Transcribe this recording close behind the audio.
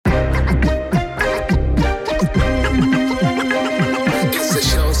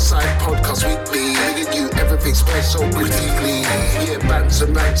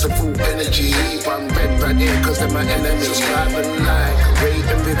So full energy, but I'm red right here cause they're my enemies. Subscribe and like, rate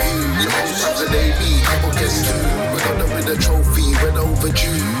and review. Your whole times a day, couple gets two. We got them with a trophy, we're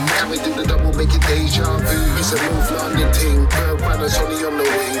overdue. Can we do the double, make it deja vu? It's a North London thing, Bird Brothers only on the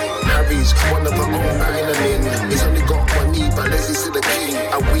wing. Harry's one of our own island. He's only got one knee, but Leslie's still the king.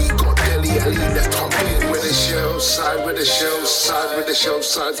 And we got Delhi Ali, that's top in. Where the shell side, where the shell side, where the shell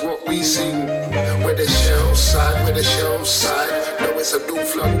side's what we sing. Where the shell side, where the shell side. No, it's a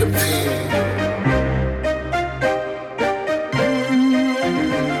North London thing.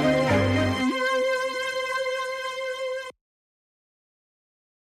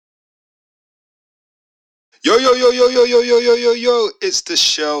 Yo, it's the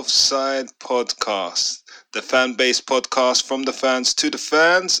Shelf Side Podcast, the fan-based podcast from the fans to the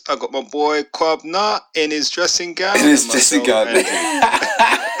fans. I got my boy Kwab'na in his dressing gown.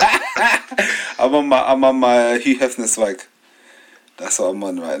 I'm on my Hugh Hefner swag. That's what I'm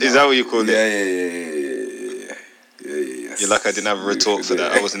on right now. Is that what you call it? Yeah. You're like I didn't have a retort for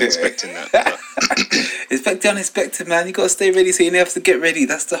that. I wasn't expecting that. Expect the unexpected, man. You gotta stay ready so you never have to get ready.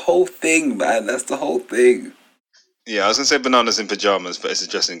 That's the whole thing, man. That's the whole thing. Yeah, I was gonna say bananas in pajamas, but it's a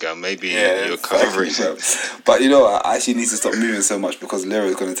dressing gown. Maybe you're covering it. But you know, I actually need to stop moving so much because Lyra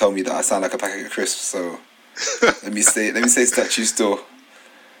is gonna tell me that I sound like a packet of crisps. So let me say statue still.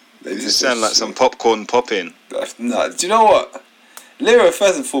 You sound like some popcorn popping. No, do you know what? Lyra,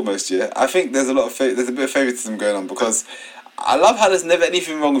 first and foremost, yeah, I think there's a bit of favoritism going on because I love how there's never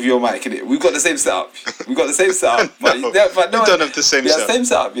anything wrong with your mic, innit? We've got the same setup. We don't have the same setup. Same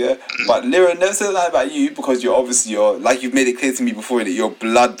setup, yeah. But Lyra never said that about you because you're like you've made it clear to me before, innit? You're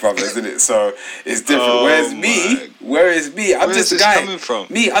blood brothers, innit? So it's different. Whereas me, I'm just a guy. Coming from?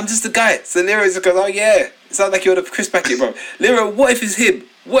 I'm just a guy. So Lyra just goes, oh yeah, it sounds like you're the crisp packet, bro. Lyra, what if it's him?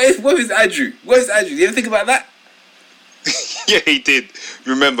 What if it's Andrew? What if it's Andrew? You ever think about that? Yeah, he did.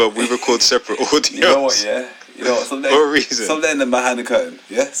 Remember, we record separate audios. You know what, yeah? You know what? For a reason. Stop letting them behind the curtain.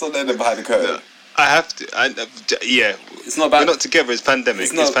 Yeah? Stop letting them behind the curtain. No, I have to. Yeah. It's not about... We're not together. It's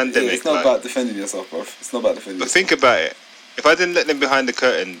pandemic. It's pandemic. It's not about defending yourself, bro. It's not about defending yourself. But think about it. If I didn't let them behind the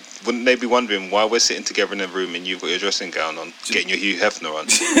curtain, wouldn't they be wondering why we're sitting together in a room and you've got your dressing gown on, getting your Hugh Hefner on?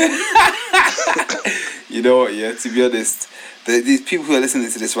 You know what, yeah? To be honest... These people who are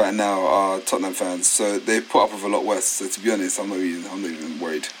listening to this right now are Tottenham fans, so they put up with a lot worse. So to be honest, I'm not even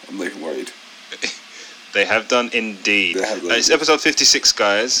worried. They have done indeed. It's episode 56,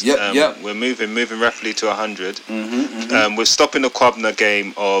 guys. Yep. We're moving rapidly to 100. We're stopping the Kwab'na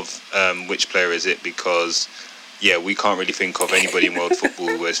game of which player is it because we can't really think of anybody in world football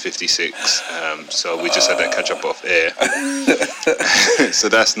who wears 56. So we just had that catch up off air. So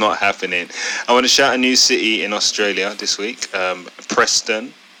that's not happening. I want to shout a new city in Australia this week.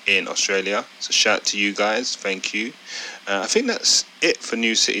 Preston in Australia. So shout to you guys. Thank you. I think that's it for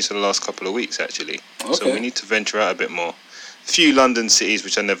new cities for the last couple of weeks, actually. Okay. So we need to venture out a bit more. A few London cities,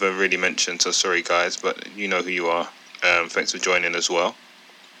 which I never really mentioned. So sorry, guys, but you know who you are. Thanks for joining as well.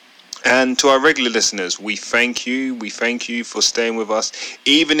 And to our regular listeners, we thank you. We thank you for staying with us,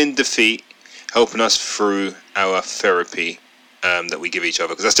 even in defeat, helping us through our therapy that we give each other.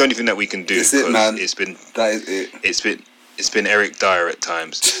 Because that's the only thing that we can do. That's it, man. That is it. It's been Eric Dyer at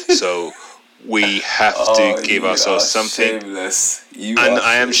times. So we have to give ourselves something. Shameless.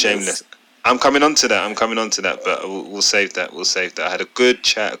 I am shameless. I'm coming on to that, but we'll save that. I had a good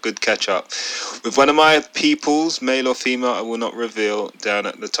chat, a good catch up with one of my peoples, male or female, I will not reveal, down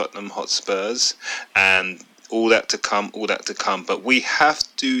at the Tottenham Hotspurs, and all that to come. But we have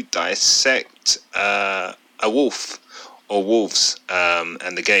to dissect a wolf or wolves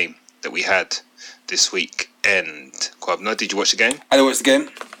and the game that we had this week. And Kwab'na, did you watch the game? I did watch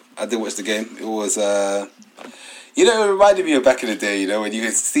the game. It was... it reminded me of back in the day, when you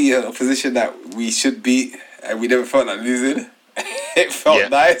could see a position that we should beat and we never felt like losing. It felt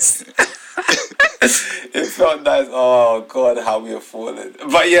nice. It felt nice. Oh God, how we have fallen.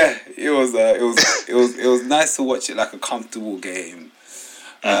 But yeah, it was nice to watch it like a comfortable game.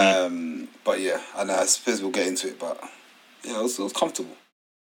 But yeah, I suppose we'll get into it. But yeah, it was comfortable.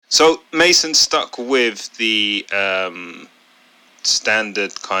 So Mason stuck with the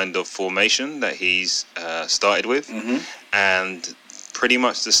standard kind of formation that he's started with, and pretty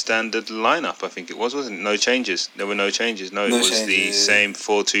much the standard lineup. I think it wasn't it? No changes. There were no changes. No, it was changes. The same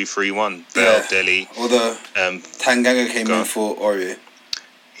 4-2-3-1. Bell, Delhi. Although Tanganga came in for Ori.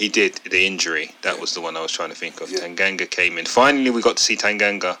 He did, the injury. That was the one I was trying to think of. Yeah. Tanganga came in. Finally, we got to see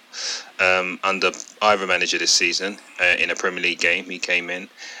Tanganga under either manager this season in a Premier League game. He came in,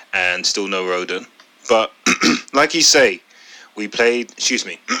 and still no Rodon. But like you say, we played. Excuse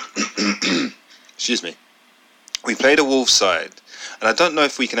me. We played a Wolves side. And I don't know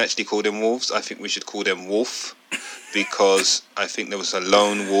if we can actually call them wolves. I think we should call them wolf, because I think there was a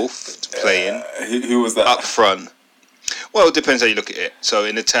lone wolf playing. Who was that? Up front. Well, it depends how you look at it. So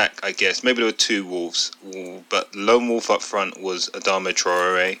in attack, I guess, maybe there were two wolves. But lone wolf up front was Adama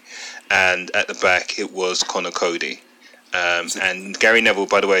Traore. And at the back, it was Connor Cody. And Gary Neville,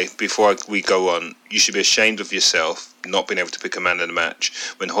 by the way, before we go on, you should be ashamed of yourself not being able to pick a man of the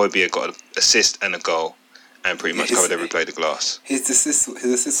match when Hotspur got an assist and a goal and pretty much covered every blade of glass. His assist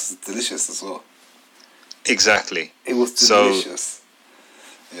was delicious as well. Exactly. It was delicious.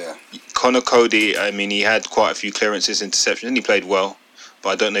 Yeah. Connor Cody, I mean, he had quite a few clearances, interceptions, and he played well. But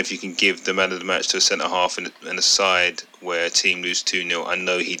I don't know if you can give the man of the match to a centre-half in a side where a team lose 2-0. I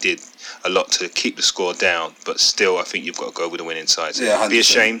know he did a lot to keep the score down, but still, I think you've got to go with the winning side. So yeah, be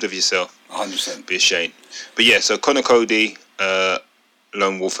ashamed of yourself. 100%. Be ashamed. But yeah, so Connor Cody,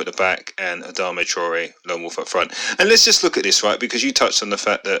 lone wolf at the back, and Adama Traore, lone wolf up front. And let's just look at this, right? Because you touched on the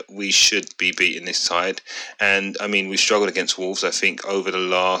fact that we should be beating this side. And, I mean, we struggled against Wolves, I think, over the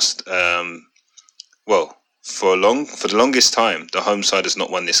last... For the longest time, the home side has not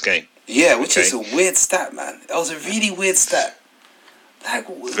won this game. Yeah, which is a weird stat, man. That was a really weird stat. Like,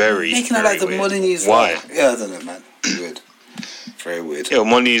 making it like the Molyneux's. Why? Yeah, I don't know, man. Weird. Very weird. Yeah, well,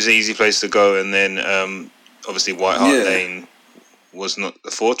 Molyneux's an easy place to go, and then obviously White Hart Lane was not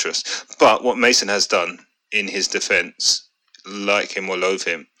the fortress. But what Mason has done in his defence, like him or loathe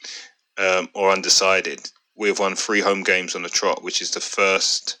him, or undecided, we have won 3 home games on the trot, which is the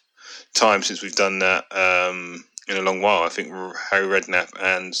first time since we've done that in a long while. I think Harry Redknapp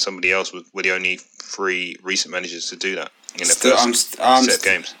and somebody else were the only 3 recent managers to do that in the first set of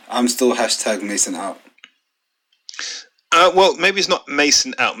games. I'm still hashtag Mason out. Well, maybe it's not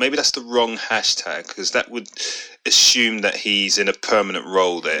Mason out. Maybe that's the wrong hashtag, because that would assume that he's in a permanent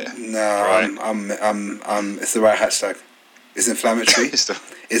role there. No, right? I'm. It's the right hashtag. It's inflammatory.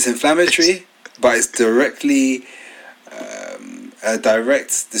 It's inflammatory, but it's directly a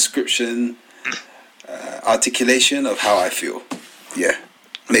direct description, articulation of how I feel. Yeah,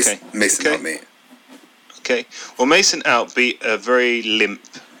 Mason out, mate. Okay, well, Mason out beat a very limp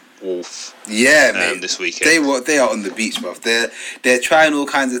Wolf. Yeah, mate. This weekend they are on the beach, bruv. They're trying all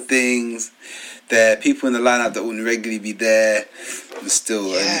kinds of things. There are people in the lineup that wouldn't regularly be there, and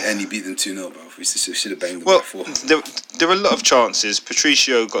still, and you beat them 2-0, bruv. We should have banged them before. There were a lot of chances.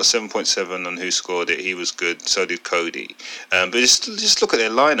 Patricio got 7.7 on who scored it. He was good. So did Cody. But just look at their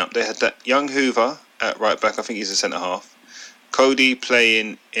lineup. They had that young Hoover at right back. I think he's a centre half. Cody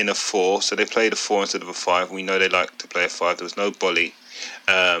playing in a 4, so they played a 4 instead of a 5. We know they like to play a 5. There was no Bolly.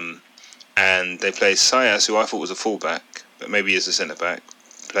 And they played Sayas, who I thought was a fullback, but maybe is a centre back,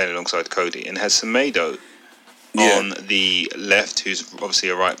 playing alongside Cody, and had Semedo on the left, who's obviously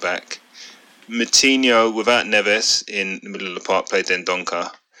a right back. Matinho without Neves in the middle of the park played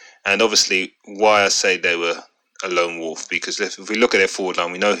Dendonka, and obviously why I say they were a lone wolf, because if we look at their forward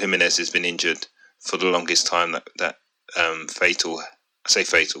line, we know Jimenez has been injured for the longest time. That fatal, I say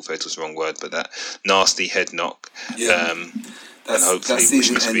fatal's the wrong word, but that nasty head knock. And hopefully wish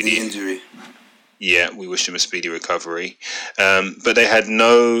him a speedy injury. Yeah, we wish him a speedy recovery. But they had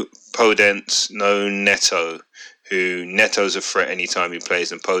no Podence, no Neto, who Neto's a threat anytime he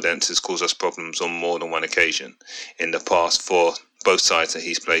plays, and Podence has caused us problems on more than one occasion in the past for both sides that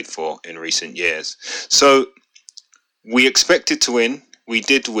he's played for in recent years. So we expected to win. We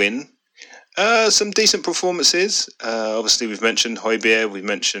did win. Some decent performances. Obviously, we've mentioned Hotspur, we've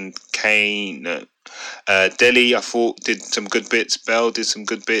mentioned Kane. Delhi, I thought, did some good bits. Bell did some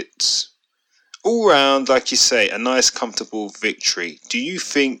good bits. All round, like you say, a nice, comfortable victory. Do you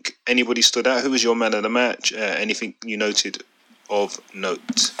think anybody stood out? Who was your man of the match? Anything you noted of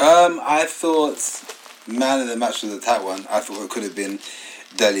note? I thought man of the match was a tight one. I thought it could have been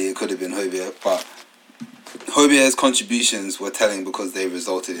Delhi, it could have been Hotspur, but Hotspur's contributions were telling because they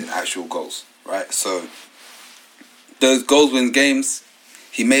resulted in actual goals, right? So those goals win games.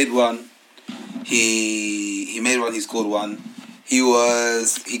 He made one. He made one. He scored one.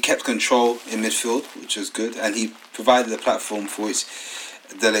 He kept control in midfield, which was good, and he provided a platform for which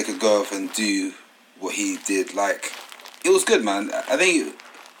Dele could go off and do what he did. Like, it was good, man. I think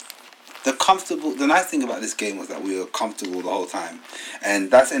the nice thing about this game was that we were comfortable the whole time, and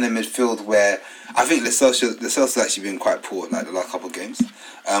that's in a midfield where I think Lascelles has actually been quite poor like the last couple of games,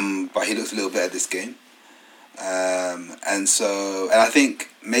 but he looks a little better this game, and I think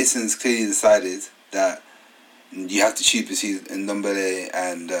Mason's clearly decided that you have to choose between Ndombele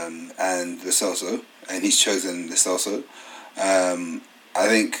and Lascelles, and he's chosen Lascelles. I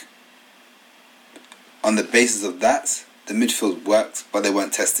think on the basis of that, the midfield worked, but they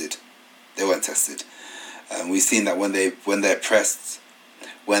weren't tested. We've seen that when they're pressed,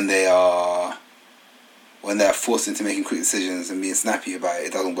 when they are forced into making quick decisions and being snappy about it,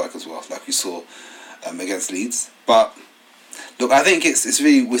 it doesn't work as well, like we saw against Leeds. But look, I think it's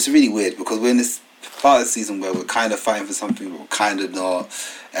really weird because we're in this part of the season where we're kind of fighting for something, but we're kind of not,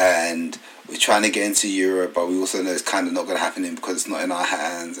 and we're trying to get into Europe, but we also know it's kind of not going to happen because it's not in our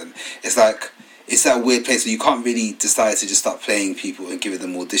hands, and it's like it's that weird place where you can't really decide to just start playing people and giving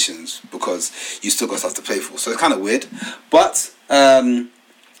them auditions because you still got stuff to play for. So it's kind of weird. But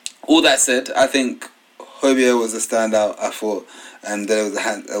all that said, I think Hobia was a standout, I thought, and there was a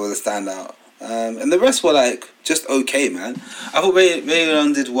standout. And the rest were like just okay, man. I thought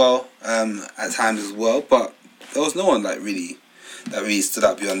Rayon did well at times as well, but there was no one that really stood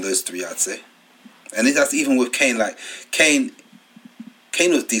out beyond those three, I'd say. And that's even with Kane. Like Kane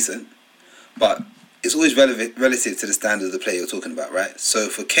was decent, but it's always relative to the standard of the player you're talking about, right? So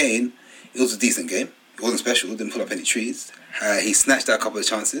for Kane, it was a decent game. It wasn't special. Didn't pull up any trees. He snatched out a couple of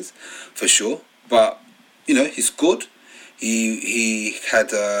chances, for sure. But you know, he scored. He hit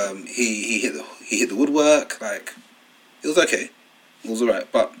the woodwork. Like it was okay. It was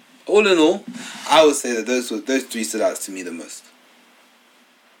alright. But all in all, I would say that those three stood out to me the most.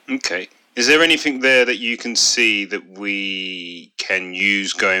 Okay. Is there anything there that you can see that we can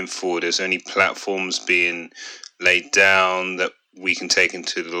use going forward? Is there any platforms being laid down that we can take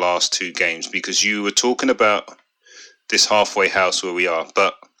into the last two games? Because you were talking about this halfway house where we are,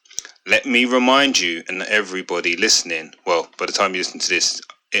 but let me remind you and everybody listening, well, by the time you listen to this,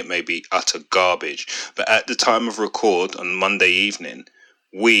 it may be utter garbage, but at the time of record on Monday evening,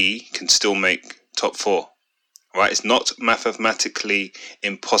 we can still make top four. Right, it's not mathematically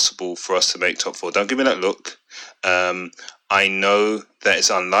impossible for us to make top four. Don't give me that look. I know that it's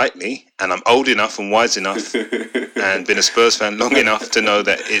unlikely, and I'm old enough and wise enough and been a Spurs fan long enough to know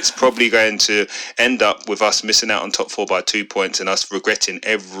that it's probably going to end up with us missing out on top four by 2 points and us regretting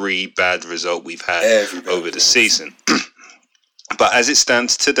every bad result we've had over the season. But as it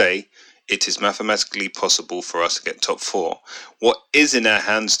stands today, it is mathematically possible for us to get top four. What is in our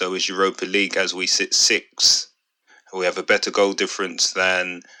hands, though, is Europa League as we sit sixth. We have a better goal difference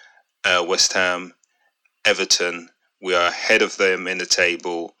than West Ham, Everton. We are ahead of them in the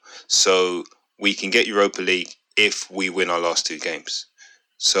table. So we can get Europa League if we win our last two games.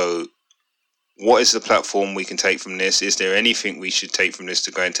 So what is the platform we can take from this? Is there anything we should take from this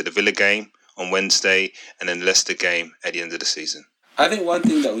to go into the Villa game on Wednesday and then Leicester game at the end of the season? I think one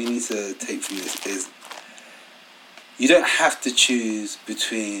thing that we need to take from this is you don't have to choose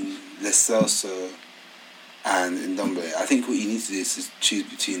between Lo Celso and Ndombele. I think what you need to do is to choose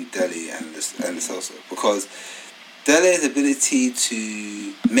between Dele and Lo Celso, because Dele's ability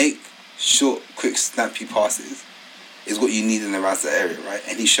to make short, quick, snappy passes is what you need in and around that area, right?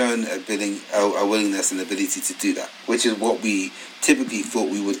 And he's shown a willingness and ability to do that, which is what we typically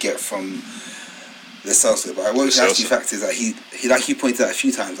thought we would get from Lo Celso. But what we can actually fact is that he like you pointed out a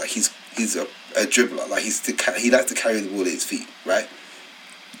few times, like he's a dribbler, like he likes to carry the ball at his feet, right?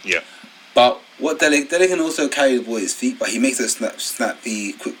 Yeah. But what Dele can also carry the ball at his feet, but he makes those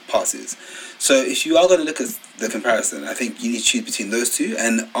snappy, quick passes. So if you are going to look at the comparison, I think you need to choose between those two.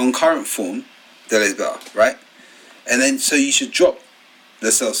 And on current form, Dele's better, right? And then so you should drop Lo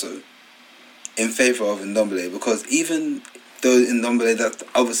Celso in favour of Ndombele, because even though Ndombele that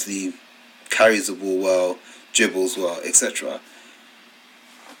obviously carries the ball well, dribbles well, etc.,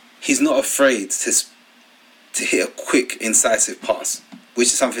 he's not afraid to hit a quick, incisive pass, which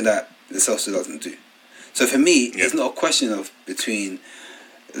is something that Lo Celso doesn't do. So for me, it's not a question of between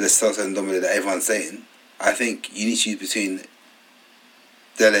Lo Celso and Ndombele that everyone's saying. I think you need to choose between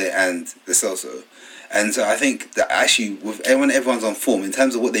Dele and Lo Celso. And so I think that actually, when everyone's on form, in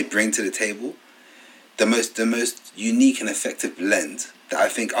terms of what they bring to the table, the most unique and effective blend that I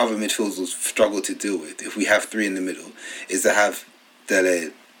think other midfielders will struggle to deal with, if we have three in the middle, is to have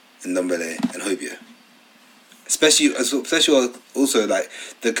Dele, Ndombele and Hobia. Especially also like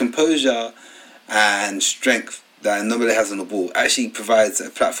the composure and strength that Ndombele has on the ball actually provides a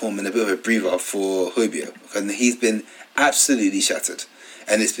platform and a bit of a breather for Hobia, and he's been absolutely shattered,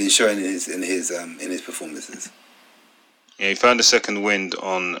 and it's been shown in his performances. Yeah, he found a second wind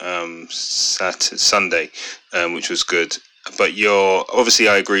on Sunday, which was good. But obviously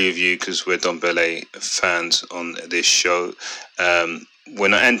I agree with you because we're Ndombele fans on this show. We're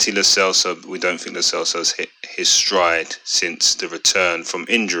not anti-Lo Celso. We don't think Lo Celso's hit his stride since the return from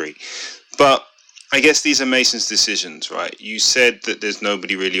injury. But I guess these are Mason's decisions, right? You said that there's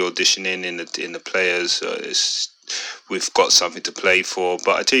nobody really auditioning in the players. We've got something to play for.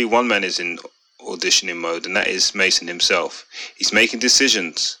 But I tell you, one man is in auditioning mode, and that is Mason himself. He's making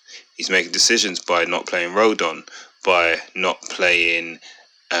decisions. He's making decisions by not playing Rodon, by not playing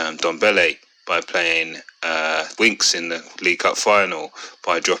Dombele, by playing Winks in the League Cup final,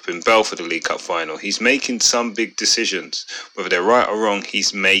 by dropping Bell for the League Cup final. He's making some big decisions. Whether they're right or wrong,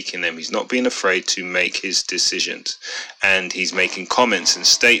 he's making them. He's not being afraid to make his decisions. And he's making comments and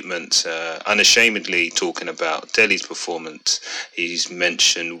statements, unashamedly talking about Delhi's performance. He's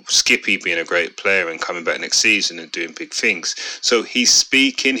mentioned Skippy being a great player and coming back next season and doing big things. So he's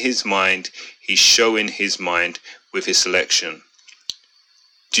speaking his mind. He's showing his mind with his selection.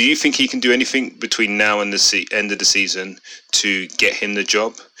 Do you think he can do anything between now and the end of the season to get him the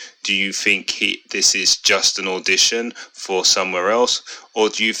job? Do you think this is just an audition for somewhere else? Or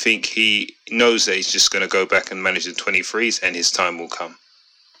do you think he knows that he's just going to go back and manage the 23s and his time will come?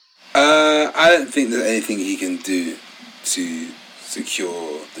 I don't think there's anything he can do to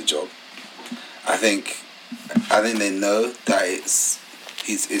secure the job. I think they know that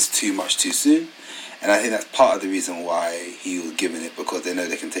it's too much too soon. And I think that's part of the reason why he was given it, because they know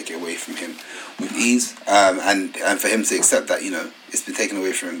they can take it away from him with ease. And for him to accept that, it's been taken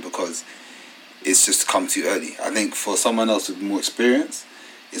away from him because it's just come too early. I think for someone else with more experience,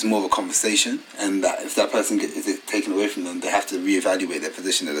 it's more of a conversation. And that if that person is taken away from them, they have to reevaluate their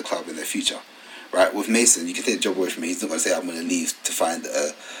position at the club in their future. Right? With Mason, you can take the job away from him. He's not going to say, I'm going to leave to find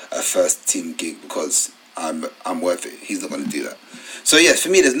a first team gig because I'm worth it. He's not going to do that. So yes, for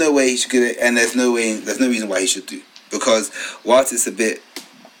me, there's no way he should get it, and there's no reason why he should do. Because whilst it's a bit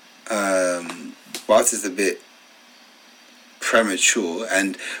premature,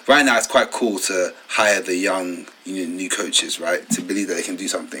 and right now it's quite cool to hire the young, new coaches, right? To believe that they can do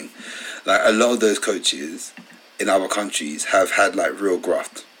something. Like a lot of those coaches in other countries have had like real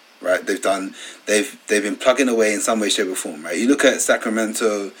graft. Right, they've been plugging away in some way, shape, or form. Right, you look at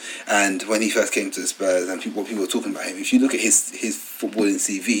Sacramento, and when he first came to the Spurs, and what people were talking about him. If you look at his footballing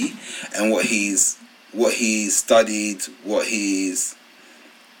CV and what he's studied, what he's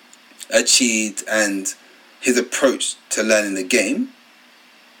achieved, and his approach to learning the game,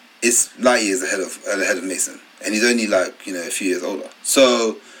 it's light years ahead of Mason, and he's only a few years older.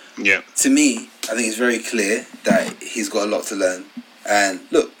 So, yeah, to me, I think it's very clear that he's got a lot to learn. And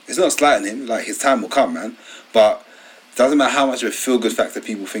look, it's not slighting him, like his time will come, man. But it doesn't matter how much of a feel-good factor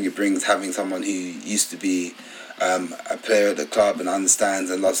people think it brings having someone who used to be a player at the club and understands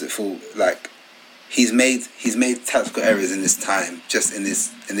and loves it full. Like he's made tactical errors in this time, just in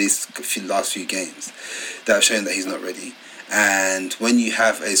these last few games, that have shown that he's not ready. And when you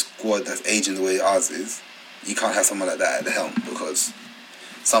have a squad that's aging the way ours is, you can't have someone like that at the helm, because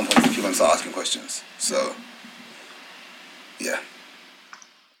at some point people are going to start asking questions. So, yeah.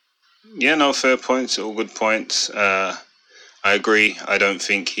 Yeah, no, fair points, all good points. I agree. I don't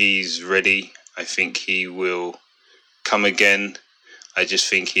think he's ready. I think he will come again. I just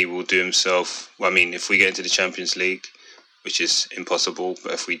think he will do himself. Well, I mean, if we get into the Champions League, which is impossible,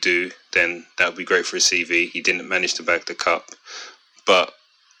 but if we do, then that would be great for his CV. He didn't manage to bag the cup. But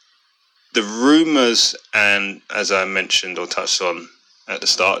the rumours, and as I mentioned or touched on at the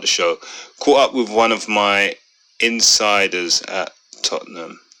start of the show, caught up with one of my insiders at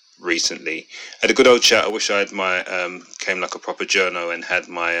Tottenham recently. Had a good old chat. I wish I had my came like a proper journo and had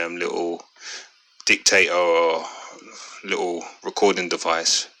my little dictator or little recording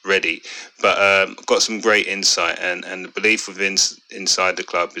device ready, but got some great insight, and the belief within inside the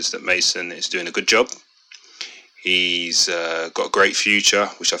club is that Mason is doing a good job. He's got a great future,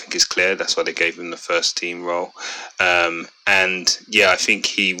 which I think is clear. That's why they gave him the first team role, and yeah, I think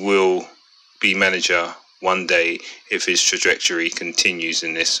he will be manager one day if his trajectory continues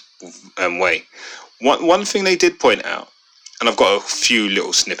in this way. One thing they did point out, and I've got a few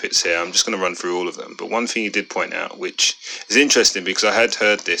little snippets here, I'm just going to run through all of them, but one thing he did point out, which is interesting because I had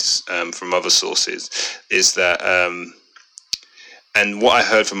heard this from other sources, is that, and what I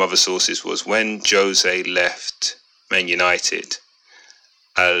heard from other sources was when Jose left Man United,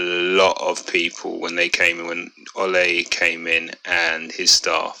 a lot of people, when Ole came in and his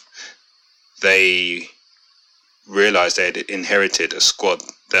staff, they realised they had inherited a squad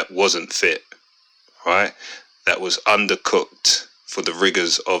that wasn't fit, right? That was undercooked for the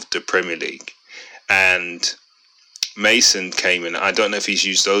rigours of the Premier League. And Mason came in, I don't know if he's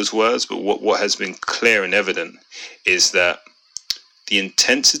used those words, but what has been clear and evident is that the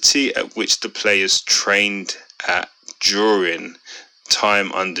intensity at which the players trained at during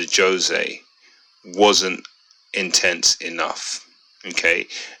time under Jose wasn't intense enough, okay?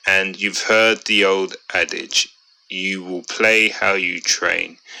 And you've heard the old adage, you will play how you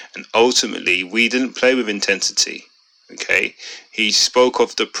train. And ultimately, we didn't play with intensity, okay? He spoke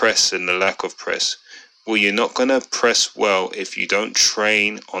of the press and the lack of press. Well, you're not going to press well if you don't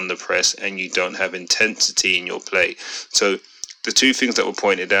train on the press and you don't have intensity in your play. So the two things that were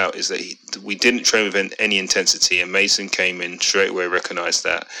pointed out is that we didn't train with any intensity, and Mason came in straight away, recognised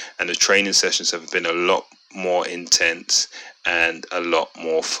that, and the training sessions have been a lot more intense and a lot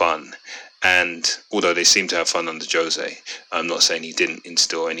more fun. And although they seem to have fun under Jose, I'm not saying he didn't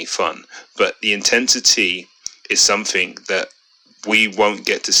instill any fun, but the intensity is something that we won't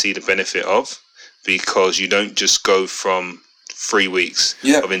get to see the benefit of, because you don't just go from 3 weeks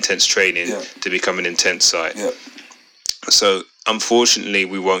of intense training to become an intense side. So unfortunately,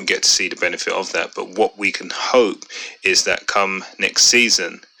 we won't get to see the benefit of that. But what we can hope is that come next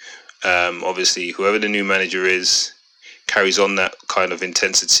season, obviously, whoever the new manager is carries on that kind of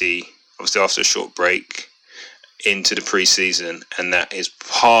intensity, obviously after a short break, into the pre-season, and that is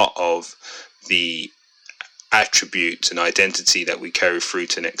part of the attributes and identity that we carry through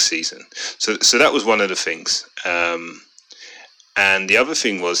to next season. So that was one of the things. And the other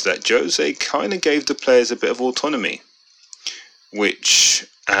thing was that Jose kind of gave the players a bit of autonomy, which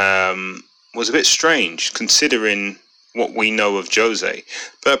was a bit strange considering what we know of Jose.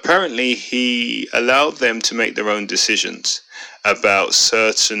 But apparently he allowed them to make their own decisions about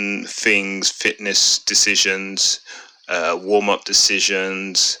certain things, fitness decisions, warm-up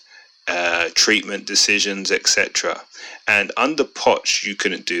decisions, treatment decisions, etc. And under Poch, you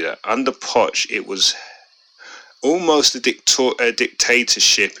couldn't do that. Under Poch, it was almost a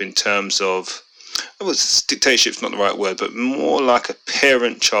dictatorship in terms of, dictatorship's not the right word, but more like a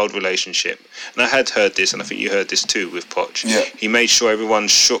parent-child relationship. And I had heard this, and I think you heard this too with Poch. Yeah. He made sure everyone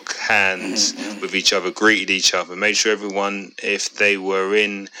shook hands with each other, greeted each other, made sure everyone, if they were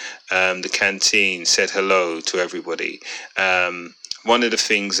in the canteen, said hello to everybody. One of the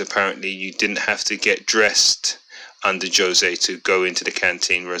things, apparently, you didn't have to get dressed under Jose to go into the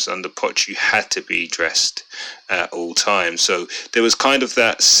canteen, whereas under Poch you had to be dressed at all times. So there was kind of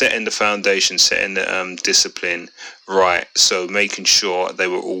that setting the foundation, setting the discipline right, so making sure they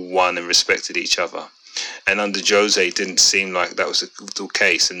were all one and respected each other. And under Jose, it didn't seem like that was the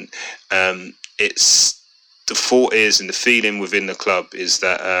case. And it's the thought is, and the feeling within the club is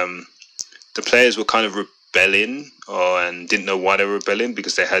that the players were kind of rebelling, and didn't know why they were rebelling,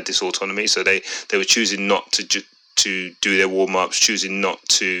 because they had this autonomy. So they were choosing not to do their warm-ups, choosing not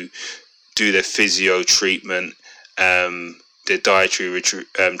to do their physio treatment, their dietary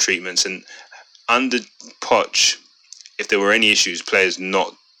treatments. And under Poch, if there were any issues, players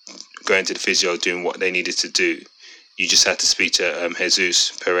not going to the physio, doing what they needed to do, you just had to speak to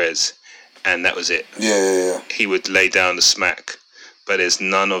Jesus Perez, and that was it. Yeah. He would lay down the smack. But there's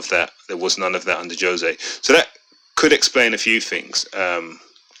none of that. There was none of that under Jose. So that could explain a few things.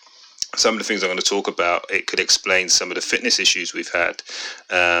 Some of the things I'm going to talk about, it could explain some of the fitness issues we've had.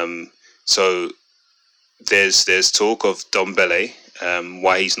 So there's talk of Dombele,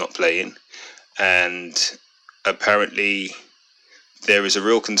 why he's not playing. And apparently there is a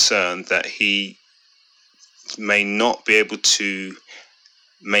real concern that he may not be able to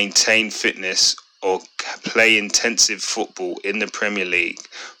maintain fitness or play intensive football in the Premier League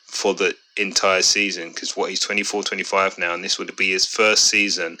for the entire season, because he's 24, 25 now, and this would be his first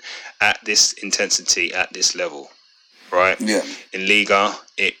season at this intensity, at this level, right? Yeah. In Liga,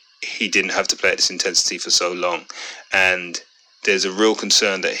 he didn't have to play at this intensity for so long, and there's a real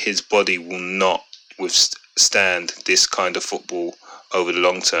concern that his body will not withstand this kind of football over the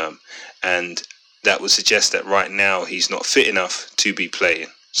long term, and that would suggest that right now he's not fit enough to be playing.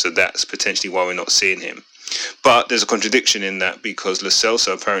 So that's potentially why we're not seeing him. But there's a contradiction in that, because Lo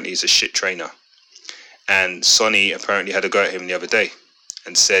Celso apparently is a shit trainer. And Sonny apparently had a go at him the other day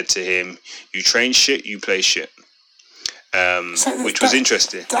and said to him, you train shit, you play shit. Which was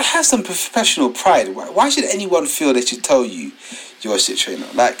interesting. That has some professional pride. Why should anyone feel they should tell you you're a shit trainer?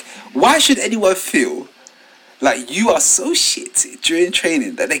 Like, why should anyone feel like you are so shit during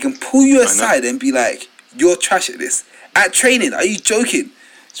training that they can pull you aside and be like, you're trash at this? At training, are you joking?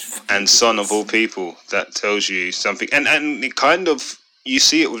 And Son, of all people, that tells you something. And it kind of, you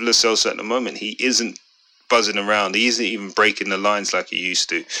see it with Lo Celso at the moment. He isn't buzzing around. He isn't even breaking the lines like he used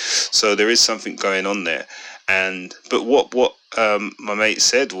to. So there is something going on there. But what my mate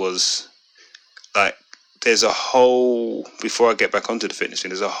said was, like, there's a whole, before I get back onto the fitness thing,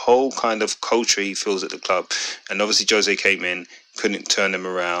 there's a whole kind of culture he feels at the club. And obviously Jose came in, couldn't turn them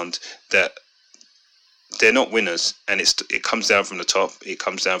around, that they're not winners, and it comes down from the top. It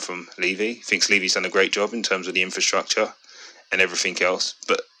comes down from Levy. He thinks Levy's done a great job in terms of the infrastructure and everything else,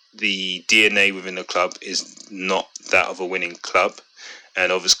 but the DNA within the club is not that of a winning club,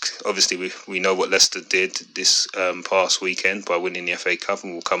 And obviously we know what Leicester did this past weekend by winning the FA Cup,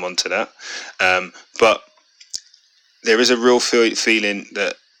 and we'll come on to that. But there is a real feeling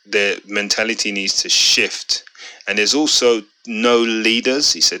that their mentality needs to shift. And there's also no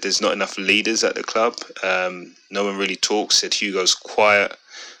leaders. He said there's not enough leaders at the club. No one really talks. Said Hugo's quiet.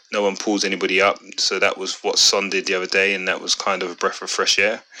 No one pulls anybody up. So that was what Son did the other day, and that was kind of a breath of fresh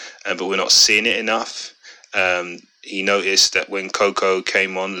air. But we're not seeing it enough. He noticed that when Coco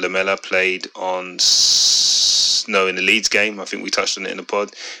came on, Lamela played in the Leeds game. I think we touched on it in the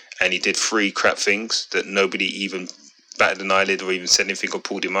pod. And he did 3 crap things that nobody even batted an eyelid or even said anything or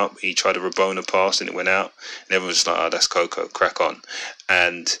pulled him up. He tried a Rabona pass and it went out. And everyone was like, oh, that's Coco, crack on.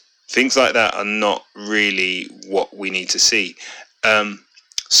 And things like that are not really what we need to see.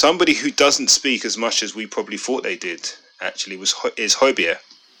 Somebody who doesn't speak as much as we probably thought they did, actually, is Hotspur,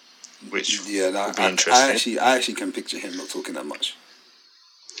 which would be interesting. I actually can picture him not talking that much.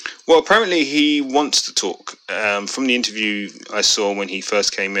 Well, apparently he wants to talk. From the interview I saw when he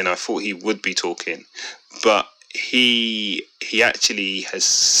first came in, I thought he would be talking. But he actually has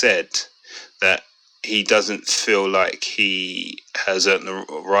said that he doesn't feel like he has earned the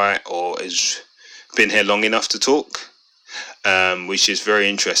right or has been here long enough to talk. Which is very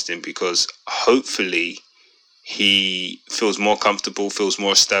interesting because hopefully he feels more comfortable, feels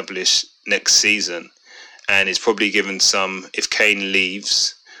more established next season, and is probably given some, if Kane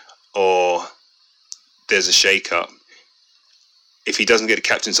leaves or there's a shake-up, if he doesn't get a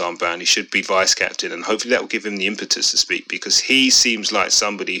captain's armband, he should be vice-captain, and hopefully that will give him the impetus to speak, because he seems like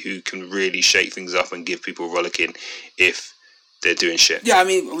somebody who can really shake things up and give people a rollicking if they're doing shit. Yeah, I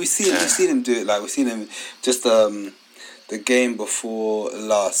mean, we've seen him do it. Like, we've seen him just the game before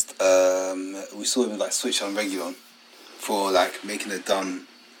last. We saw him like switch on Reguilon for like making a dumb.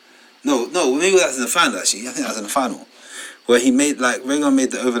 No, maybe that was in the final. Actually, I think that was in the final, where he made Reguilon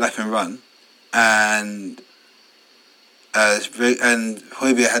made the overlapping run, and Hotspur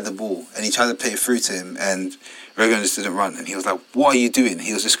had the ball, and he tried to play it through to him, and Reguilon just didn't run, and he was like, "What are you doing?"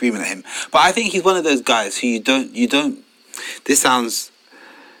 He was just screaming at him. But I think he's one of those guys who you don't. This sounds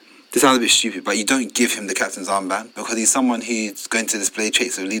a bit stupid, but you don't give him the captain's armband because he's someone who's going to display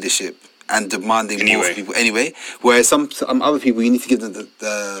traits of leadership and demanding more from people anyway. Whereas some other people, you need to give them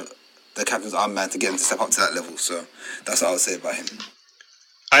the captain's armband to get them to step up to that level. So that's what I would say about him.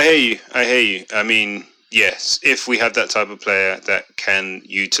 I hear you. I mean, yes, if we have that type of player that can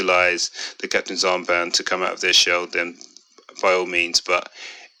utilise the captain's armband to come out of their shell, then by all means. But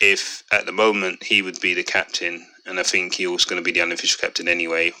if at the moment he would be the captain, and I think he was going to be the unofficial captain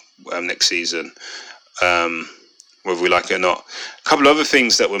anyway next season, whether we like it or not. A couple of other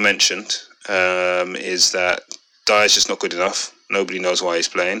things that were mentioned is that Dyer's just not good enough. Nobody knows why he's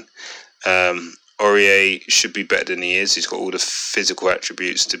playing. Aurier should be better than he is. He's got all the physical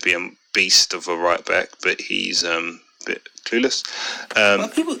attributes to be a beast of a right back, but he's a bit clueless.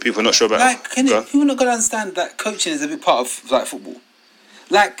 People are not sure about people not going to understand that coaching is a big part of like football.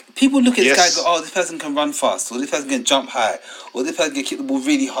 Like, people look at this guy and go, oh, this person can run fast, or this person can jump high, or this person can kick the ball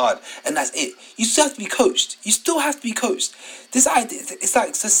really hard, and that's it. You still have to be coached. You still have to be coached. This idea, it's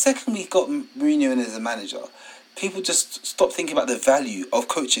like, the second we got Mourinho in as a manager, people just stop thinking about the value of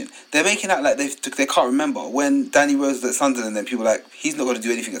coaching. They're making out like they can't remember when Danny Rose was at Sunderland, and people are like, he's not going to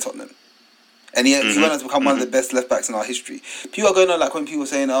do anything at Tottenham. And he went on to become one of the best left-backs in our history. People are going on like when people are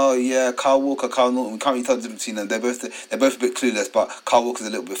saying, oh yeah, Kyle Walker, Kyle Norton, we can't really tell the difference between them. They're both a bit clueless, but Kyle Walker's a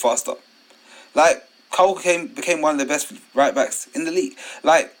little bit faster. Like, Kyle Walker became one of the best right-backs in the league.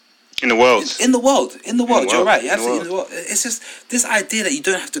 Like, in the world. You're right. You're absolutely in the world. It's just this idea that you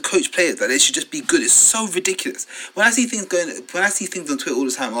don't have to coach players, that they should just be good. It's so ridiculous. When I see things on Twitter all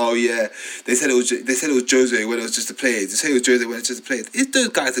the time, oh yeah, they said it was Jose when it was just the players. They say it was Jose when it's just the players. If those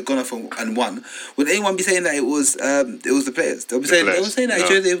guys had gone off and won, would anyone be saying that it was the players? They'll be saying that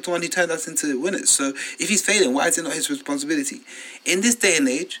Jose was the one who turned us into winners. So if he's failing, why is it not his responsibility? In this day and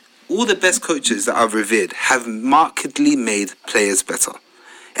age, all the best coaches that I've revered have markedly made players better.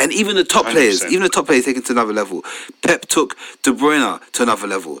 And even the top 100%. players taken to another level. Pep took De Bruyne to another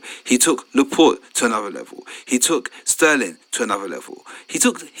level. He took Laporte to another level. He took Sterling to another level. He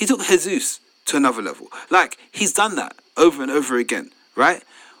took Jesus to another level. Like, he's done that over and over again, right?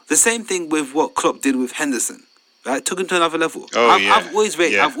 The same thing with what Klopp did with Henderson, right? Took him to another level. I've always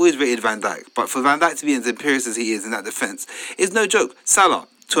rated Van Dijk, but for Van Dijk to be as imperious as he is in that defence, it's no joke. Salah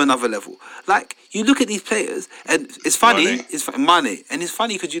to another level. Like, you look at these players, and it's funny. Mane, and it's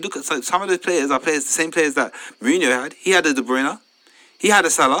funny because you look at some of those players are the same players that Mourinho had. He had a De Bruyne, he had a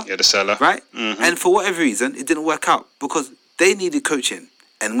Salah, right? Mm-hmm. And for whatever reason, it didn't work out because they needed coaching,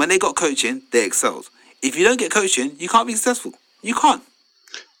 and when they got coaching, they excelled. If you don't get coaching, you can't be successful. You can't.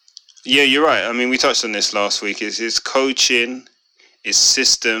 Yeah, you're right. I mean, we touched on this last week. It's his coaching, his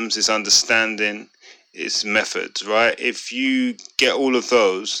systems, his understanding, his methods, right? If you get all of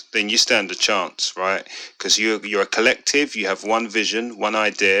those, then you stand a chance, right? Because you're a collective. You have one vision, one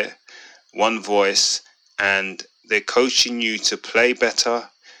idea, one voice, and they're coaching you to play better,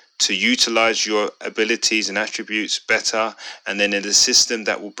 to utilize your abilities and attributes better, and then in a system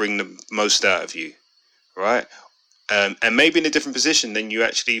that will bring the most out of you, right? And maybe in a different position than you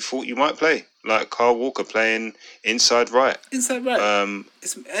actually thought you might play, like Carl Walker playing inside right. Inside right. And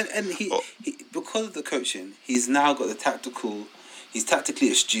he because of the coaching, he's now got the tactical. He's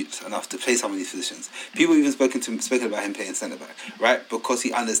tactically astute enough to play some of these positions. People even spoken about him playing centre back, right? Because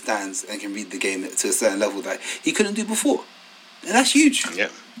he understands and can read the game to a certain level that he couldn't do before, and that's huge. Yeah,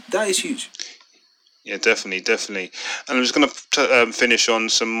 that is huge. Yeah, definitely. And I'm just going to finish on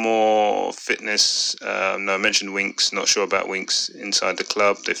some more fitness. No, I mentioned Winks. Not sure about Winks inside the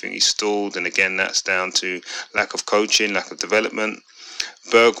club. They think he's stalled. And again, that's down to lack of coaching, lack of development.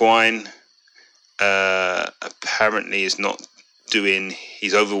 Bergwijn apparently is not doing...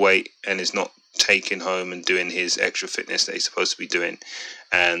 He's overweight and is not taking home and doing his extra fitness that he's supposed to be doing.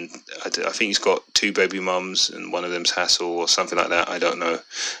 And I think he's got 2 baby mums and one of them's Hassel or something like that. I don't know.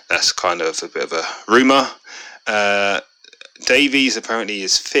 That's kind of a bit of a rumour. Davies apparently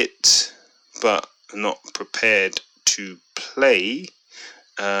is fit but not prepared to play.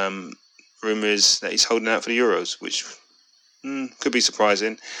 Rumour is that he's holding out for the Euros, which could be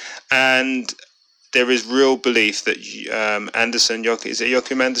surprising. And there is real belief that Anderson, is it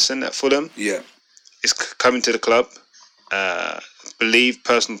Joachim Anderson at Fulham? Yeah. Is coming to the club. Believe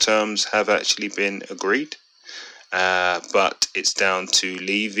personal terms have actually been agreed, but it's down to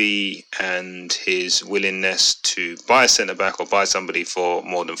Levy and his willingness to buy a centre back or buy somebody for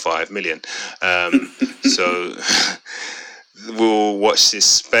more than 5 million. So we'll watch this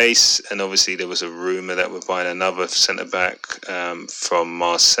space. And obviously there was a rumour that we're buying another centre back from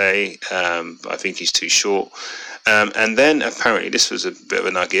Marseille. I think he's too short. And then apparently this was a bit of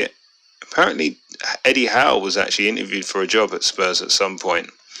a nugget. Apparently, Eddie Howe was actually interviewed for a job at Spurs at some point,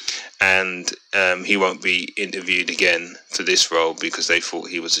 and he won't be interviewed again for this role because they thought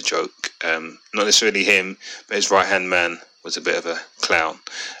he was a joke. Not necessarily him, but his right-hand man was a bit of a clown.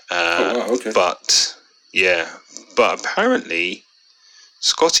 Okay. But apparently,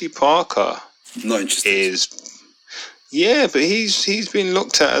 Scotty Parker not interested. But he's been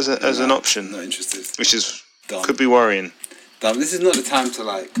looked at as an option. Not interested. Which could be worrying. This is not the time to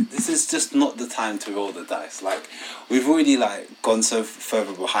this is just not the time to roll the dice. We've already gone so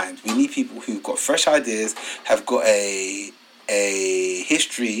further behind. We need people who've got fresh ideas, have got a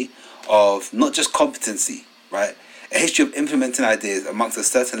history of not just competency, right? A history of implementing ideas amongst a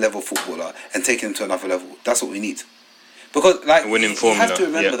certain level footballer and taking them to another level. That's what we need. Because you have to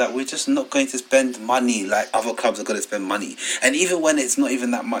remember that we're just not going to spend money like other clubs are going to spend money. And even when it's not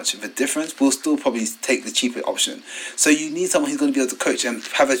even that much of a difference, we'll still probably take the cheaper option. So you need someone who's going to be able to coach and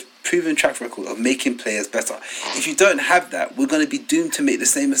have a proven track record of making players better. If you don't have that, we're going to be doomed to make the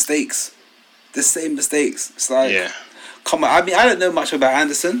same mistakes. It's come on. I mean, I don't know much about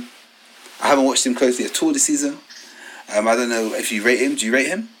Anderson. I haven't watched him closely at all this season. I don't know if you rate him. Do you rate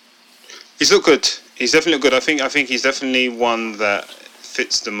him? He's looked good. He's definitely good. I think he's definitely one that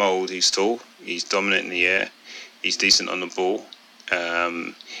fits the mould. He's tall. He's dominant in the air. He's decent on the ball.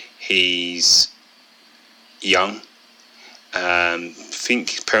 He's young. I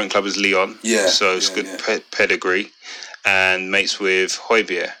think parent club is Lyon. Yeah. So it's good pedigree. And mates with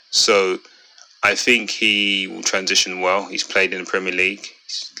Højbjerg. So I think he will transition well. He's played in the Premier League.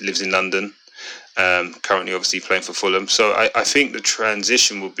 He lives in London. Currently obviously playing for Fulham. So I think the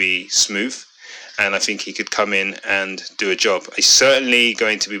transition will be smooth. And I think he could come in and do a job. He's certainly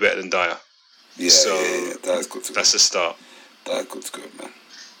going to be better than Dyer. Yeah. That's good to go. That's a start. That's good to go, man.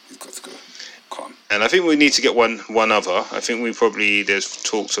 He's got to go. Calm. And I think we need to get one other. I think there's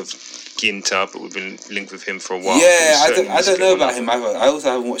talks of Ginter, but we've been linked with him for a while. Yeah, I don't know about him either. I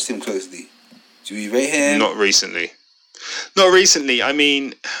also haven't watched him closely. Do you rate him? Not recently. I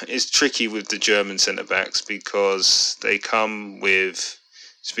mean, it's tricky with the German centre-backs because they come with...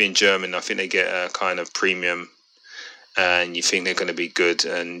 It's being German, I think they get a kind of premium and you think they're going to be good.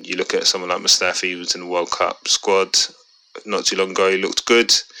 And you look at someone like Mustafi, who was in the World Cup squad not too long ago, he looked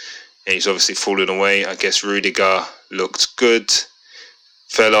good. And he's obviously fallen away. I guess Rudiger looked good,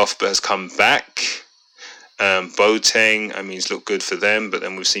 fell off but has come back. Boateng, I mean, he's looked good for them, but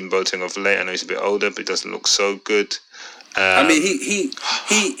then we've seen Boateng of late. I know he's a bit older, but he doesn't look so good. I mean,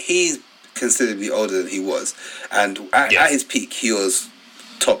 he's considerably older than he was. And at his peak, he was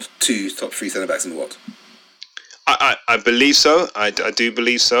top 2, top 3 centre backs in the world. I believe so. I do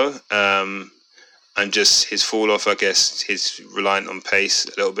believe so. And just his fall off, I guess, he's reliant on pace a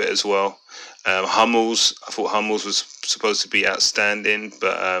little bit as well. Hummels, I thought Hummels was supposed to be outstanding,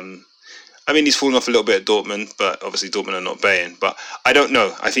 but I mean, he's fallen off a little bit at Dortmund, but obviously Dortmund are not Bayern. But I don't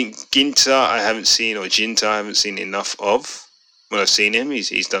know. I think Ginter I haven't seen enough of. When I've seen him,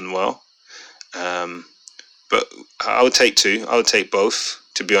 he's done well. But I would take two. I would take both,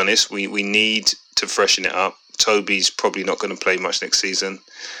 to be honest. We need to freshen it up. Toby's probably not going to play much next season.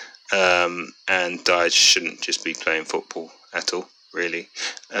 And Dyche shouldn't just be playing football at all, really.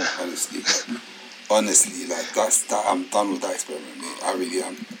 Honestly, like I'm done with that experiment, mate. I really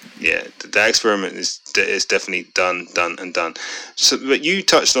am. Yeah, the experiment is definitely done. So, but you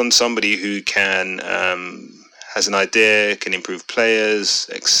touched on somebody who can has an idea, can improve players,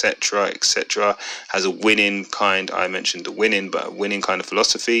 etc., has a winning kind. I mentioned a winning kind of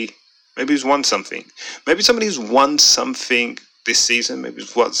philosophy. Maybe he's won something. Maybe somebody who's won something this season. Maybe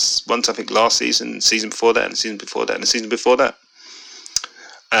he's won something last season, the season before that, and the season before that, and the season before that.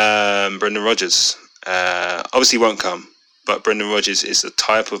 Brendan Rodgers. Obviously won't come, but Brendan Rodgers is the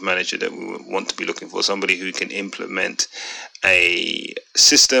type of manager that we want to be looking for. Somebody who can implement a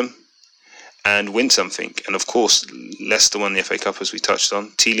system and win something. And of course, Leicester won the FA Cup, as we touched on.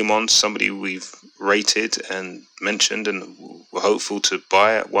 Tielemans, somebody we've rated and mentioned and were hopeful to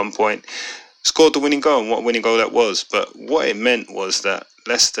buy at one point, scored the winning goal, and what winning goal that was. But what it meant was that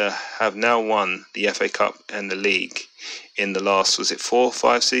Leicester have now won the FA Cup and the league in the last, was it 4 or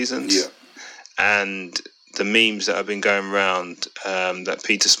 5 seasons? Yeah. And the memes that have been going around, that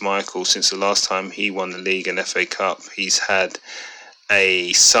Peter Schmeichel, since the last time he won the league and FA Cup, he's had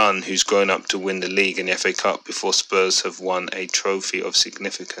a son who's grown up to win the league and the FA Cup before Spurs have won a trophy of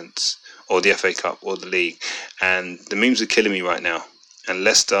significance, or the FA Cup or the league. And the memes are killing me right now. And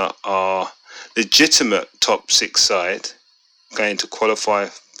Leicester are legitimate top 6 side, going to qualify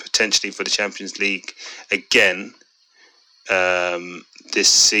potentially for the Champions League again this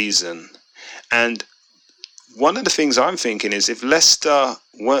season. And one of the things I'm thinking is, if Leicester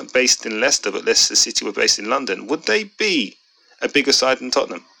weren't based in Leicester but Leicester City were based in London, would they be a bigger side than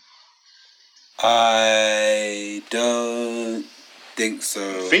Tottenham? I don't think so.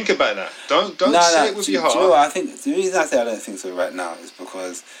 Think about that. Don't say it with your heart. Do you know what? I think the reason I say I don't think so right now is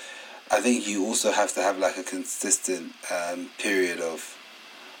because I think you also have to have like a consistent period of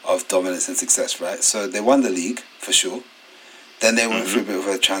dominance and success, right? So they won the league for sure. Then they went through a bit of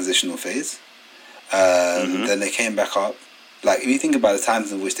a transitional phase. Then they came back up. Like, if you think about the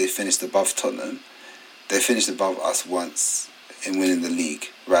times in which they finished above Tottenham, they finished above us once in winning the league,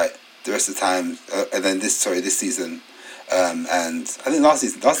 right? The rest of the time, and then this season, and I think last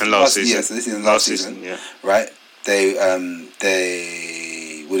season. Yeah, so this season, last season, yeah. Right? They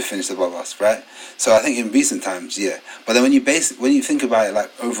would have finished above us, right? So I think in recent times, yeah. But then when you think about it,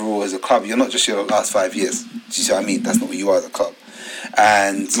 like overall as a club, you're not just your last 5 years. Do you see what I mean? That's not what you are as a club.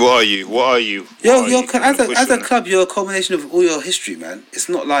 And what are you? As a club, you're a combination of all your history, man. It's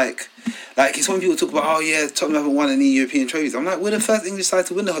not like it's when people talk about, oh yeah, Tottenham haven't won any European trophies. I'm like, we're the first English side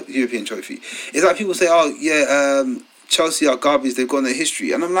to win the European trophy. It's like people say, oh yeah, Chelsea are garbage, they've got no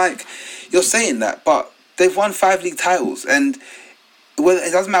history, and I'm like, you're saying that, but they've won 5 league titles, and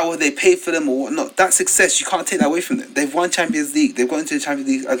it doesn't matter whether they paid for them or whatnot. That success, you can't take that away from them. They've won Champions League. They've got into the Champions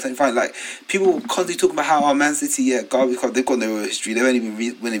League at the same time. Like, people constantly talking about how Man City, yeah, garbage club, they've got no real history. They've only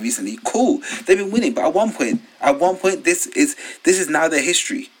been winning recently. Cool, they've been winning, but at one point, this is now their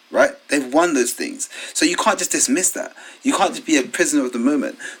history, right? They've won those things, so you can't just dismiss that. You can't just be a prisoner of the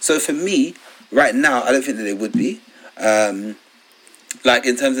moment. So for me, right now, I don't think that they would be, like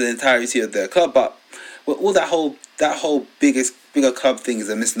in terms of the entirety of their club, but all that whole bigger club thing is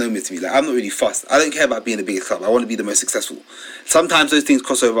a misnomer to me. Like, I'm not really fussed. I don't care about being the biggest club. I want to be the most successful. Sometimes those things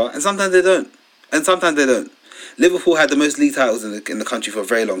cross over, and sometimes they don't. Liverpool had the most league titles in the country for a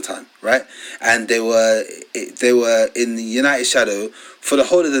very long time, right? And they were in the United shadow for the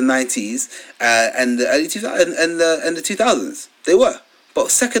whole of the 90s and the early 2000s and the 2000s. They were. But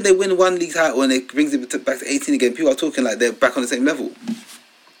second they win one league title and it brings it back to 18 again, people are talking like they're back on the same level.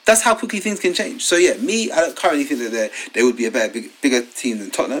 That's how quickly things can change. So yeah, I don't currently think that they would be a bigger team than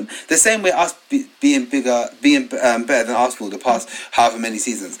Tottenham. The same way us being better than Arsenal the past however many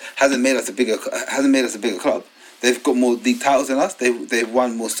seasons hasn't made us a bigger club. They've got more league titles than us. They've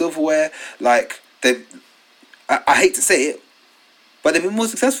won more silverware. Like, I hate to say it, but they've been more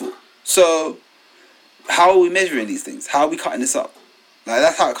successful. So how are we measuring these things? How are we cutting this up? Like,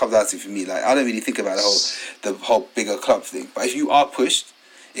 that's how it comes out to for me. Like, I don't really think about the whole bigger club thing. But if you are pushed,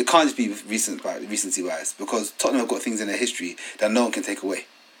 it can't just be recency bias, because Tottenham have got things in their history that no one can take away,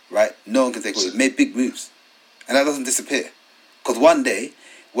 right? No one can take away. Made big moves. and that doesn't disappear. Because one day,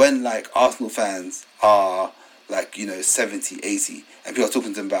 when like Arsenal fans are like 70, 80, and people are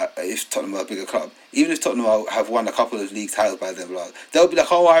talking to them about if Tottenham are a bigger club, even if Tottenham have won a couple of league titles by then, they'll be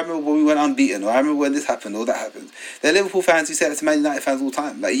like, oh, I remember when we went unbeaten, or I remember when this happened, or that happened. They're Liverpool fans who say that to Man United fans all the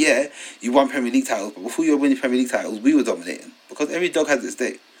time. Like, yeah, you won Premier League titles, but before you were winning Premier League titles, we were dominating. Because every dog has its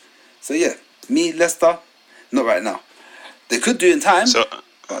day. So yeah, me, Leicester, not right now. They could do in time,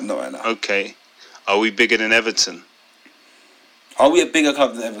 but not right now. Okay. Are we bigger than Everton? Are we a bigger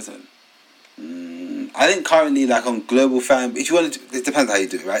club than Everton? I think currently, like on global fan, if you want to, it depends how you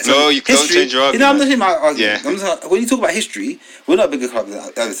do it, right? So no, you don't change your argument. I'm not saying my argument. Yeah. When you talk about history, we're not a bigger club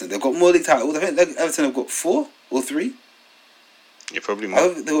than Everton. They've got more league titles. I think Everton have got 4 or 3. Yeah, probably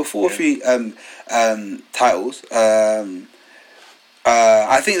more. There were 4 or 3 titles.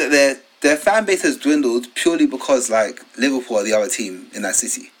 I think that their fan base has dwindled purely because like Liverpool are the other team in that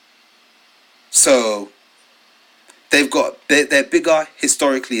city. So they're bigger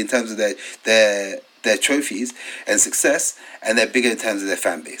historically in terms of their trophies and success, and they're bigger in terms of their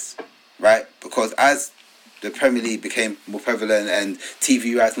fan base, right? Because as the Premier League became more prevalent and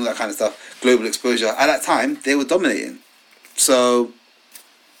TV rights and all that kind of stuff, global exposure, at that time they were dominating. So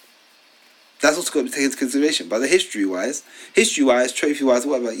that's also got to be taken into consideration. But history-wise, trophy-wise,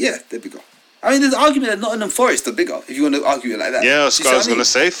 whatever, yeah, they're bigger. I mean, there's an argument that Nottingham Forest are bigger, if you want to argue it like that. Yeah, I was going to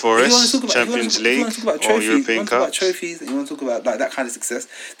say Forest, Champions League, if you want to talk about or European Cups. About trophies, and you want to talk about like that kind of success,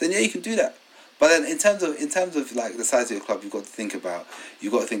 then yeah, you can do that. But then in terms of like the size of your club, you've got to think about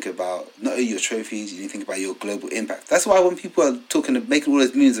not only your trophies, you need to think about your global impact. That's why when people are making all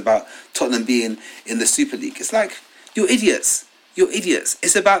those memes about Tottenham being in the Super League, it's like, you're idiots.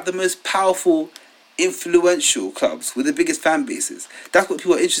 It's about the most powerful, influential clubs with the biggest fan bases. That's what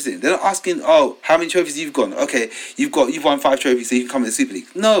people are interested in. They're not asking, oh, how many trophies you've got? Okay, you've won 5 trophies, so you can come in the Super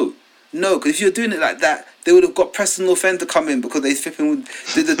League. No, because if you're doing it like that, they would have got Preston North End to come in because they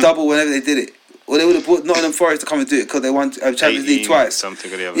did the double whenever they did it. Or they would have brought Nottingham Forest to come and do it because they won Champions League twice.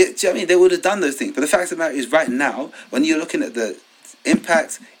 Something or the other. Yeah, do you know what I mean? They would have done those things. But the fact of the matter is, right now, when you're looking at the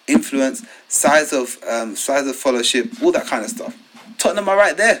impact, influence, size of followership, all that kind of stuff, Tottenham are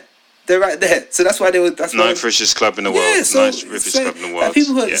right there. They're right there. So that's why they were. That's ninth richest club in the world. Yeah, ninth richest club in the world. Like,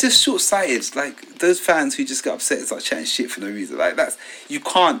 people who are just short-sighted, like those fans who just get upset and start chatting shit for no reason. Like you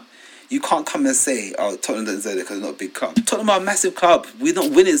can't come and say, oh, Tottenham doesn't deserve it because they're not a big club. Tottenham are a massive club. We're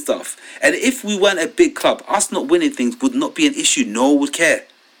not winning stuff. And if we weren't a big club, us not winning things would not be an issue. No one would care.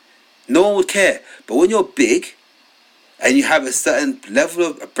 But when you're big and you have a certain level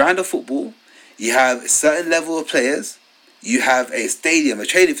of a brand of football, you have a certain level of players, you have a stadium, a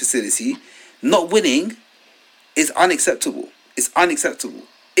training facility, not winning is unacceptable. It's unacceptable.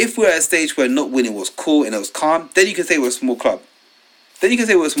 If we're at a stage where not winning was cool and it was calm, then you can say we're a small club. Then you can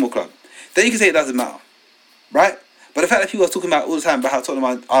say it doesn't matter, right? But the fact that people are talking about all the time about how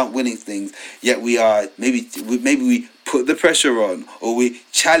Tottenham aren't winning things, yet we are, maybe we put the pressure on, or we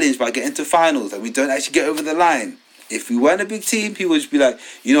challenge by getting to finals and we don't actually get over the line. If we weren't a big team, people would just be like,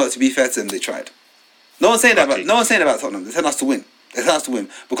 you know what, to be fair to them, they tried. No one's saying that about Tottenham. They're telling us to win.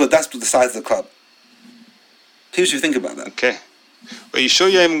 Because that's the size of the club. People should think about that. Okay. Are you sure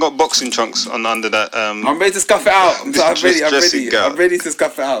you haven't got boxing trunks on under that? I'm ready to scuff it out. I'm ready to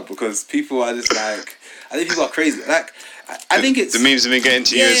scuff it out because people are just like, I think people are crazy. Like, I think it's the memes have been getting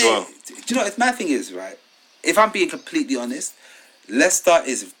to you as well. Do you know what my thing is, right? If I'm being completely honest, Leicester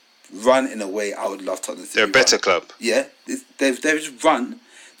is run in a way I would love Tottenham to be. They're a better club. Yeah, they're just run.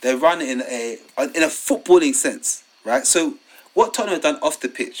 They're run in a footballing sense, right? So what Tottenham have done off the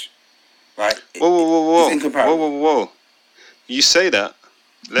pitch, right? Whoa. Is incomparable. Whoa. You say that.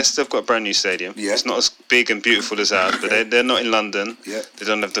 Leicester have got a brand new stadium. Yeah. It's not as big and beautiful as ours, but they're not in London. Yeah. They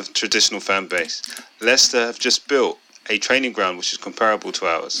don't have the traditional fan base. Leicester have just built a training ground which is comparable to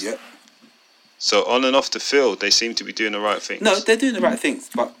ours. Yeah. So on and off the field, they seem to be doing the right things. No, they're doing the right things,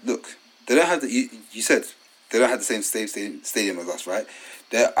 but look, they don't have you said they don't have the same stadium as us, right?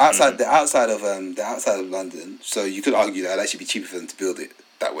 They're outside. They're outside of London, so you could argue that it'd actually be cheaper for them to build it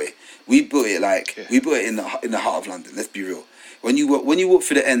that way. We built it in the heart of London. Let's be real. When you walk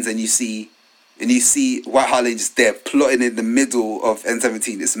through the ends and you see White Hart Lane just there plotting in the middle of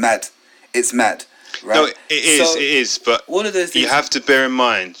N17, it's mad. It's mad. Right? No, it is. But all of those things you have to bear in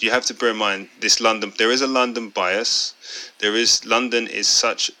mind this London. There is a London bias. London is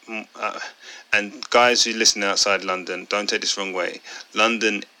such. And guys who listen outside London, don't take this wrong way.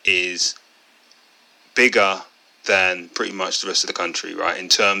 London is bigger than pretty much the rest of the country, right? In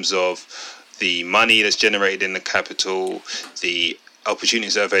terms of the money that's generated in the capital, the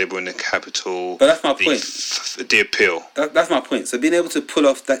opportunities are available in the capital. But that's my point. The appeal. That's my point. So being able to pull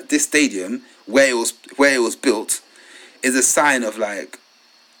off this stadium where it was built is a sign of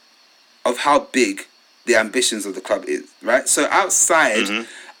of how big the ambitions of the club is, right? So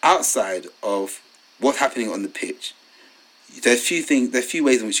outside of what's happening on the pitch, there are few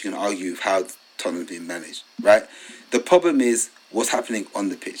ways in which you can argue how Tottenham's being managed, right? The problem is what's happening on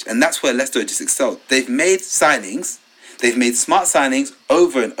the pitch, and that's where Leicester just excelled. They've made signings. They've made smart signings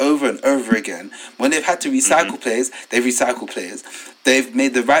over and over and over again. When they've had to recycle players, they've recycled players. They've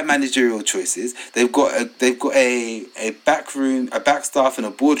made the right managerial choices. They've got a back room, a back staff, and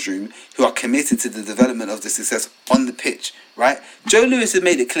a boardroom who are committed to the development of the success on the pitch. Right? Joe Lewis has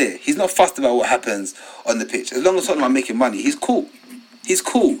made it clear he's not fussed about what happens on the pitch. As long as Tottenham are making money, he's cool. He's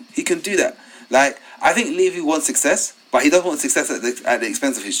cool. He can do that. I think Levy wants success, but he doesn't want success at the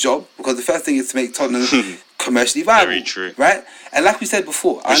expense of his job, because the first thing is to make Tottenham commercially viable. Very true. Right? And like we said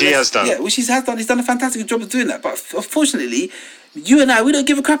before, which he has done. Yeah, which he has done. He's done a fantastic job of doing that. But unfortunately, you and I, we don't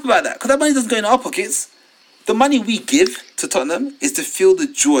give a crap about that, because that money doesn't go in our pockets. The money we give to Tottenham is to feel the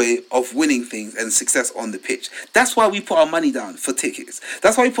joy of winning things and success on the pitch. That's why we put our money down for tickets.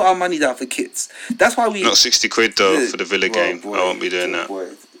 That's why we put our money down for kits. That's why we... Not 60 quid though for the Villa game. Boy, I won't be doing that. Boy.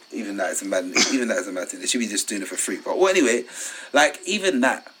 Even that is a mad thing. They should be just doing it for free. But anyway, even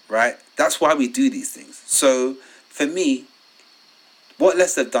that, right? That's why we do these things. So for me, what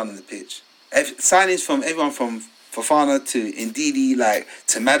Leicester have done on the pitch, signings from everyone from Fofana to Ndidi,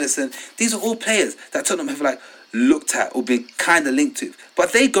 to Maddison, these are all players that Tottenham have looked at or been kind of linked to.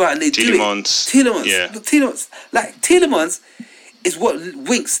 But they go out and they do it. Tielemans. Yeah. Tielemans. Tielemans is what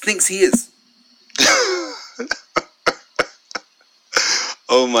Winks thinks he is.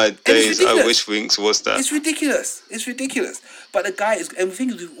 Oh my days, I wish Winks was that. It's ridiculous. But the guy is, and the thing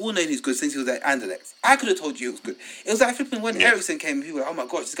is, we've all known he's good since he was at Anderlecht. I could have told you he was good. It was like flipping when Eriksen came and people were like, oh my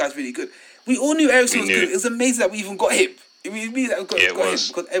gosh, this guy's really good. We all knew Eriksen was good. It was amazing that we even got him. It was amazing that we got him.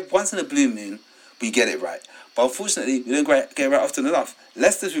 Because once in a blue moon, we get it right. But unfortunately, we don't get it right often enough.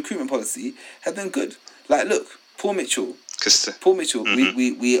 Leicester's recruitment policy has been good. Look, Paul Mitchell,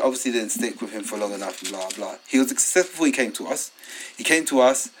 we obviously didn't stick with him for long enough, blah, blah. He was successful before he came to us.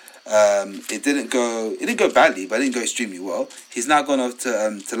 It didn't go badly, but it didn't go extremely well. He's now gone off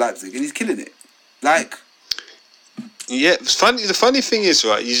to Leipzig, and he's killing it. Yeah, it's funny. The funny thing is,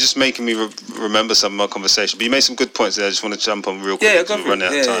 right, you're just making me remember some of our conversation. But you made some good points there. I just want to jump on real quick because we're running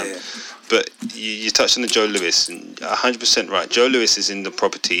out of time. Yeah. But you touched on the Joe Lewis, and 100% right. Joe Lewis is in the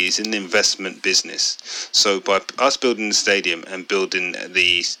property, he's in the investment business. So by us building the stadium and building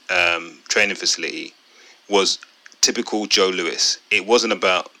the training facility was typical Joe Lewis. It wasn't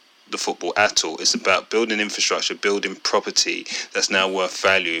about the football at all. It's about building infrastructure, building property that's now worth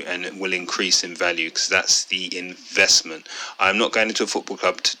value and it will increase in value, because that's the investment. I'm not going into a football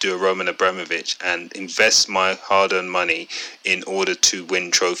club to do a Roman Abramovich and invest my hard-earned money in order to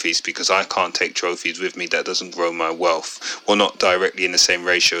win trophies, because I can't take trophies with me. That doesn't grow my wealth. Well, not directly in the same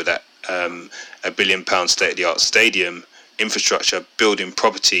ratio that £1 billion state-of-the-art stadium infrastructure building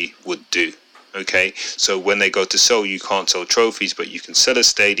property would do. Okay, so when they go to sell, you can't sell trophies, but you can sell a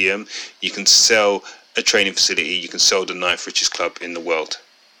stadium, you can sell a training facility, you can sell the 9th richest club in the world.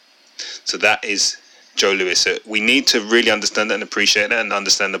 So that is Joe Lewis. We need to really understand that and appreciate that, and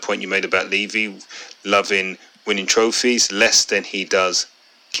understand the point you made about Levy loving winning trophies less than he does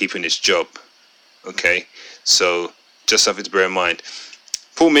keeping his job. Okay, so just something to bear in mind.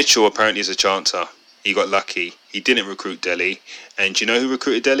 Paul Mitchell apparently is a chancer. He got lucky. He didn't recruit Delhi. And do you know who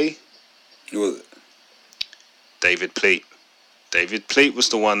recruited Delhi? Who was it? David Pleat. David Pleat was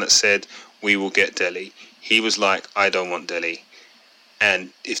the one that said, we will get Delhi. He was like, I don't want Delhi.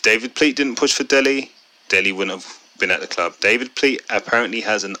 And if David Pleat didn't push for Delhi, Delhi wouldn't have been at the club. David Pleat apparently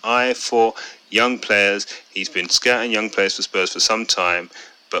has an eye for young players. He's been scouting young players for Spurs for some time,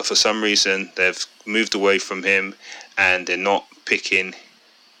 but for some reason they've moved away from him and they're not picking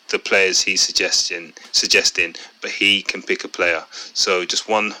the players he's suggesting, but he can pick a player. So just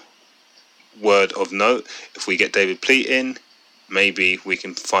one word of note, if we get David Pleat in, maybe we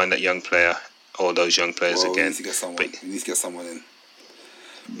can find that young player or those young players again. We need to get someone in.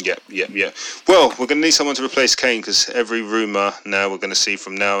 Yeah. Well, we're going to need someone to replace Kane, because every rumour now we're going to see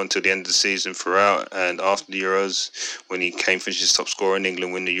from now until the end of the season, throughout and after the Euros, when Kane finishes top scorer and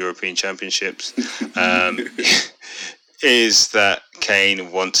England win the European Championships, is that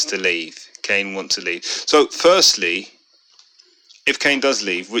Kane wants to leave. So firstly, if Kane does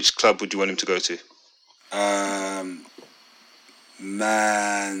leave, which club would you want him to go to?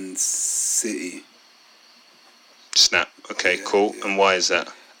 Man City. Snap. Okay, cool. And why is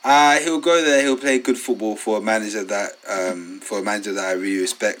that? He'll go there. He'll play good football for a manager that I really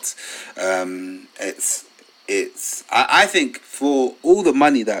respect. I think for all the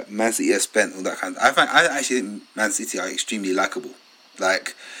money that Man City has spent, all that kind of, I actually think Man City are extremely likable.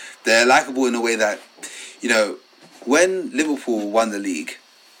 Like, they're likable in a way that, you know, when Liverpool won the league,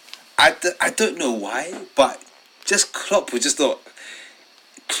 I don't know why, but just Klopp was just not.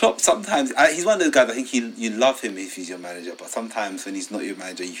 Klopp sometimes, he's one of those guys, I think you love him if he's your manager, but sometimes when he's not your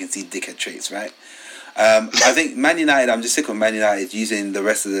manager, you can see dickhead traits, right? I think Man United, I'm just sick of Man United using the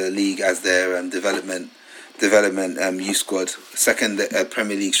rest of the league as their development youth squad. Second,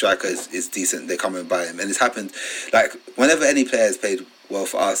 Premier League striker is decent, they come and buy him. And it's happened, like, whenever any player has played well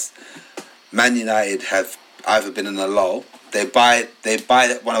for us, Man United have either been in a lull, they buy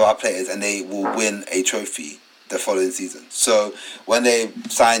one of our players and they will win a trophy the following season. So when they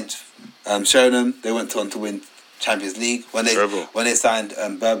signed Sheringham, they went on to win Champions League. When they signed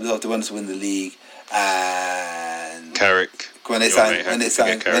Berbatov, they went to win the league. And Carrick. When they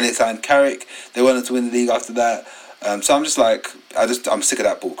signed Carrick, they went on to win the league after that. So I'm just like, I'm sick of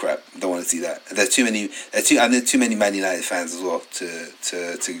that bull crap. I don't want to see that. There's too many Man United fans as well to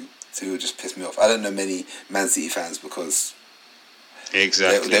just piss me off. I don't know many Man City fans because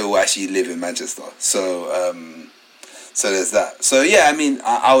exactly they all actually live in Manchester. So there's that. So yeah, I mean,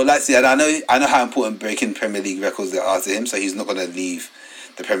 I would like to see. And I know how important breaking Premier League records there are to him. So he's not going to leave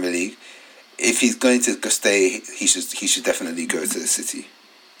the Premier League. If he's going to stay, he should definitely go to the City.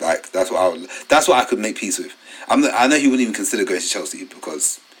 Like, that's what I could make peace with. I know he wouldn't even consider going to Chelsea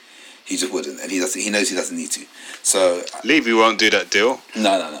because he just wouldn't, and he knows he doesn't need to. So Levy won't do that deal.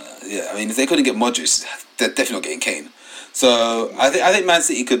 No. Yeah, I mean, if they couldn't get Modric, they're definitely not getting Kane. So I think Man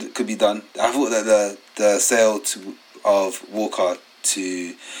City could be done. I thought that the sale of Walker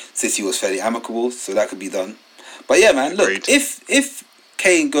to City was fairly amicable, so that could be done. But yeah, man, look, Agreed. if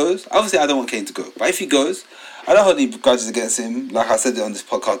Kane goes, obviously I don't want Kane to go, but if he goes, I don't hold any grudges against him. Like I said on this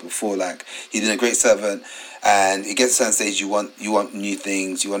podcast before, like, he's been a great servant, and it gets to a certain stage you want new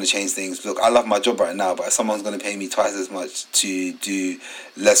things, you want to change things. Look, I love my job right now, but if someone's going to pay me twice as much to do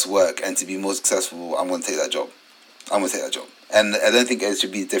less work and to be more successful, I'm going to take that job. And I don't think it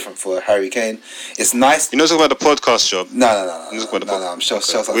should be different for Harry Kane. It's nice. You're not talking about the podcast job? No. I'm sure.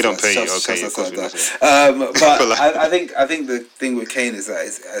 Okay. We don't pay you. Okay. But I think the thing with Kane is that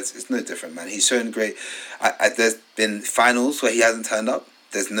it's no different, man. He's shown great. There's been finals where he hasn't turned up.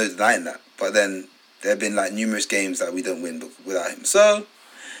 There's no denying that. But then there have been like numerous games that we don't win without him. So,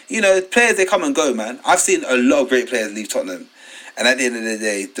 you know, players, they come and go, man. I've seen a lot of great players leave Tottenham. And at the end of the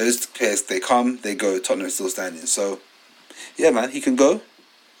day, those players, they come, they go, Tottenham is still standing. So, yeah, man, he can go.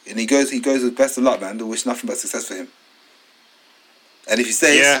 And he goes with best of luck, man. I wish nothing but success for him. And if he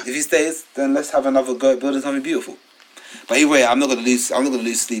stays, then let's have another go at building something beautiful. But either way, I'm not gonna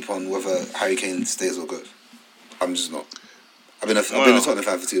lose sleep on whether Harry Kane stays or goes. I'm just not. I've been a Tottenham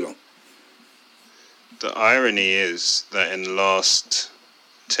fan for too long. The irony is that in the last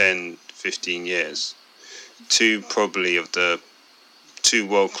 10, 15 years, two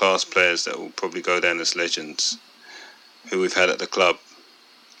world-class players that will probably go down as legends, who we've had at the club,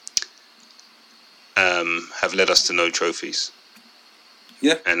 have led us to no trophies.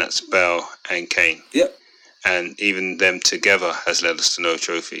 Yeah. And that's Bale and Kane. Yeah. And even them together has led us to no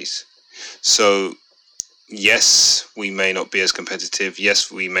trophies. So, yes, we may not be as competitive.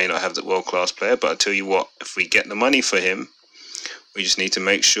 Yes, we may not have the world-class player. But I tell you what, if we get the money for him, we just need to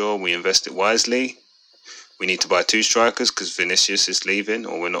make sure we invest it wisely. We need to buy two strikers because Vinicius is leaving,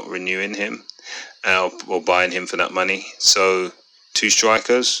 or we're not renewing him, or buying him for that money. So, two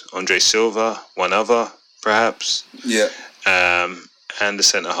strikers, Andre Silva, one other, perhaps. Yeah. And the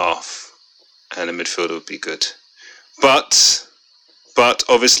centre half, and the midfielder would be good. But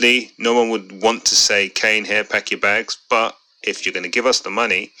obviously, no one would want to say, Kane, here, pack your bags. But if you're going to give us the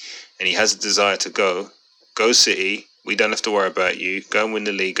money, and he has a desire to go City. We don't have to worry about you. Go and win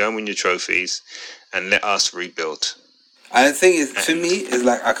the league. Go and win your trophies, and let us rebuild. And the thing is, to me, is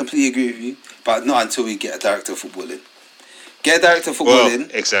like, I completely agree with you, but not until we get a director of football in. Get a director of football in.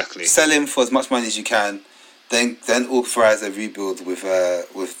 Exactly. Sell him for as much money as you can. Then authorize a rebuild with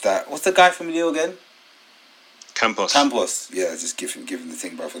that. What's the guy from Lille again? Campos. Yeah, just give him the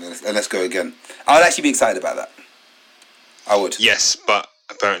thing, bro, and let's go again. I would actually be excited about that. I would. Yes, but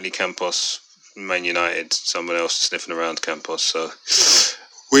apparently Campos, Man United, someone else sniffing around Campos, so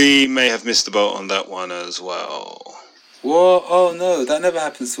we may have missed the boat on that one as well. What? Oh no, that never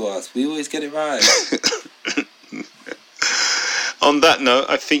happens to us. We always get it right. On that note,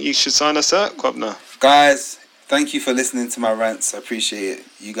 I think you should sign us out, Kwab'na. Guys, thank you for listening to my rants. I appreciate it.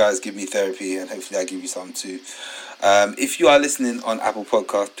 You guys give me therapy, and hopefully I give you some too. If you are listening on Apple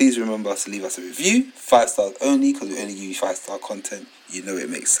Podcasts, please remember to leave us a review. 5 stars only, because we only give you 5-star content. You know it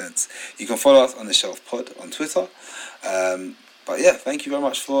makes sense. You can follow us on the Shelf Pod on Twitter. But yeah, thank you very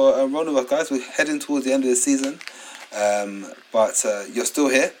much for rolling with us, guys. We're heading towards the end of the season. But you're still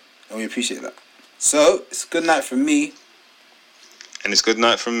here, and we appreciate that. So, it's good night from me. And it's good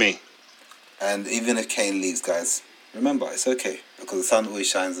night from me. And even if Kane leaves, guys, remember, it's okay, because the sun always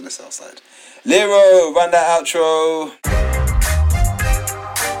shines on the south side. Lero, run that outro.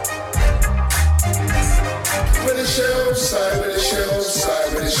 With the shell side, with the shell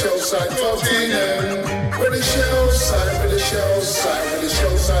side, with the shell side, Tottenham. With the shell side, with the shell side, with the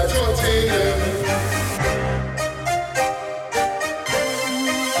shell side, Tottenham.